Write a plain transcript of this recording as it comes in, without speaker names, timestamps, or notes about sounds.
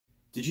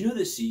Did you know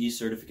that CE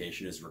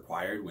certification is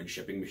required when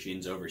shipping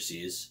machines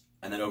overseas,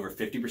 and that over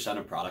 50%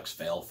 of products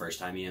fail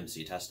first-time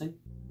EMC testing?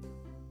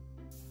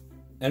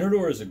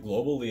 Enerdoor is a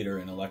global leader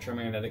in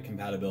electromagnetic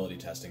compatibility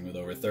testing with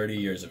over 30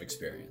 years of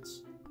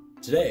experience.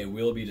 Today,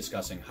 we will be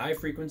discussing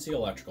high-frequency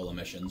electrical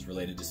emissions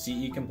related to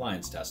CE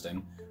compliance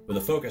testing with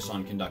a focus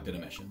on conducted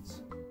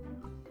emissions.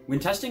 When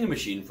testing a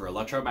machine for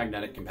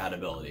electromagnetic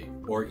compatibility,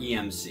 or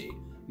EMC,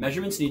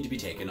 measurements need to be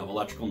taken of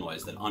electrical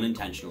noise that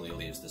unintentionally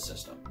leaves the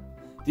system.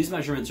 These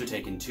measurements are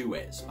taken two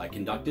ways, by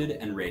conducted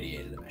and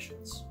radiated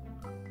emissions.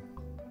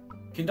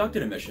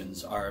 Conducted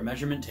emissions are a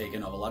measurement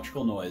taken of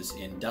electrical noise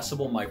in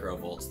decibel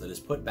microvolts that is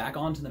put back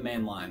onto the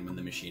main line when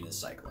the machine is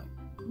cycling.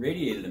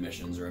 Radiated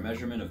emissions are a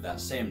measurement of that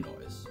same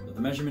noise, but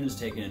the measurement is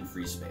taken in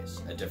free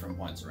space at different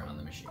points around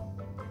the machine.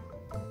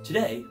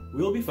 Today,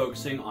 we will be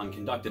focusing on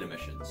conducted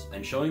emissions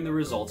and showing the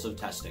results of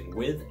testing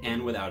with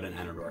and without an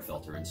Enerdoor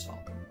filter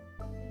installed.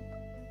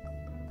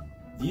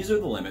 These are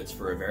the limits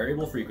for a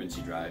variable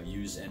frequency drive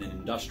used in an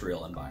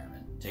industrial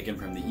environment, taken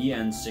from the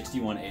EN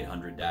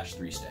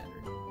 61800-3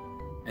 standard.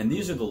 And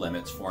these are the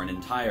limits for an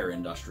entire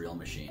industrial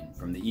machine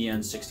from the EN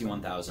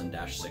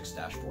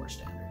 61000-6-4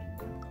 standard.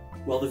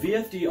 While the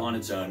VFD on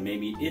its own may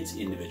meet its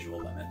individual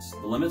limits,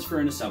 the limits for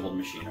an assembled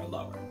machine are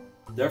lower.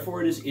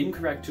 Therefore, it is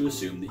incorrect to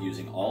assume that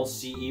using all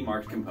CE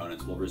marked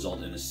components will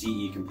result in a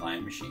CE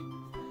compliant machine.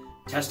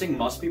 Testing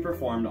must be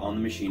performed on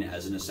the machine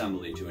as an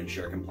assembly to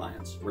ensure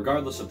compliance,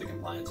 regardless of the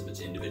compliance of its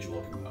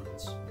individual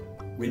components.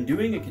 When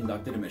doing a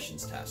conducted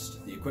emissions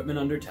test, the equipment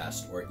under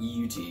test, or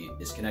EUT,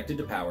 is connected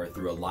to power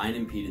through a line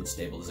impedance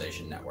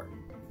stabilization network.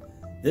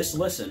 This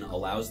listen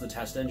allows the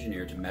test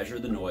engineer to measure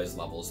the noise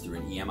levels through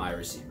an EMI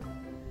receiver.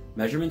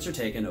 Measurements are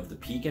taken of the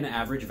peak and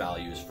average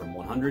values from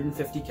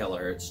 150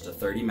 kHz to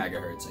 30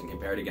 MHz and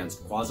compared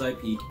against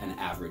quasi-peak and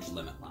average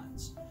limit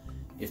lines.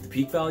 If the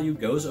peak value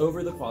goes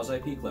over the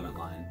quasi-peak limit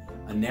line,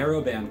 a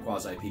narrowband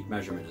quasi-peak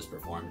measurement is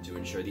performed to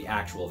ensure the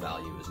actual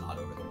value is not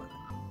over the limit.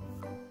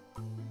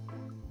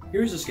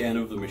 Here's a scan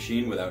of the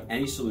machine without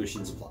any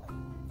solutions applied.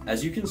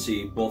 As you can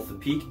see, both the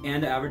peak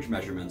and average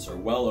measurements are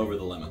well over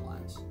the limit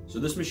lines, so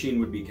this machine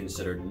would be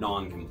considered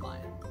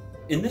non-compliant.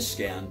 In this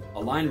scan, a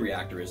line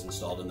reactor is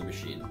installed in the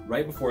machine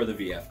right before the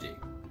VFD.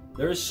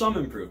 There is some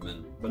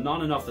improvement, but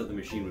not enough that the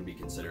machine would be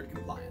considered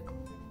compliant.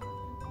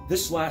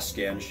 This last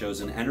scan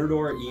shows an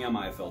Enerdoor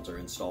EMI filter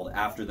installed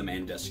after the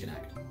main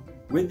disconnect.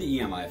 With the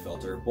EMI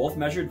filter, both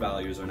measured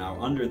values are now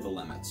under the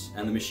limits,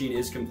 and the machine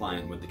is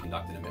compliant with the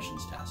conducted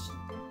emissions test.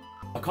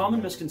 A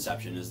common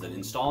misconception is that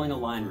installing a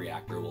line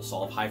reactor will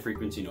solve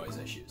high-frequency noise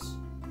issues.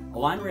 A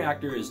line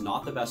reactor is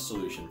not the best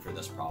solution for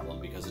this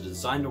problem because it is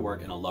designed to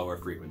work in a lower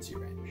frequency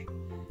range.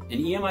 An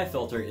EMI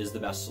filter is the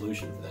best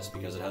solution for this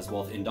because it has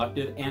both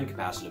inductive and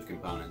capacitive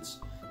components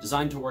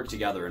designed to work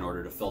together in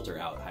order to filter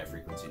out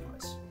high-frequency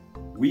noise.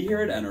 We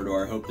here at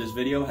Enerdoor hope this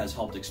video has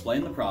helped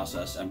explain the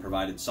process and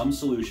provided some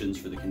solutions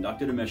for the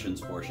conducted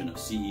emissions portion of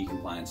CE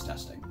compliance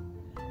testing.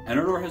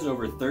 Enerdoor has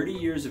over 30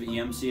 years of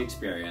EMC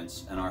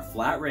experience, and our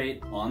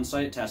flat-rate,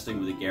 on-site testing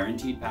with a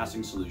guaranteed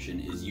passing solution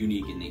is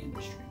unique in the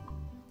industry.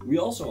 We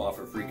also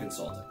offer free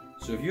consulting,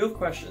 so if you have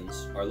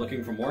questions, are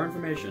looking for more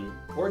information,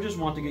 or just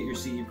want to get your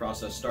CE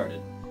process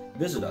started,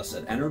 visit us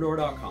at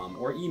enerdoor.com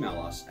or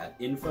email us at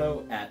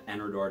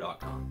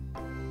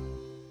info@enerdoor.com.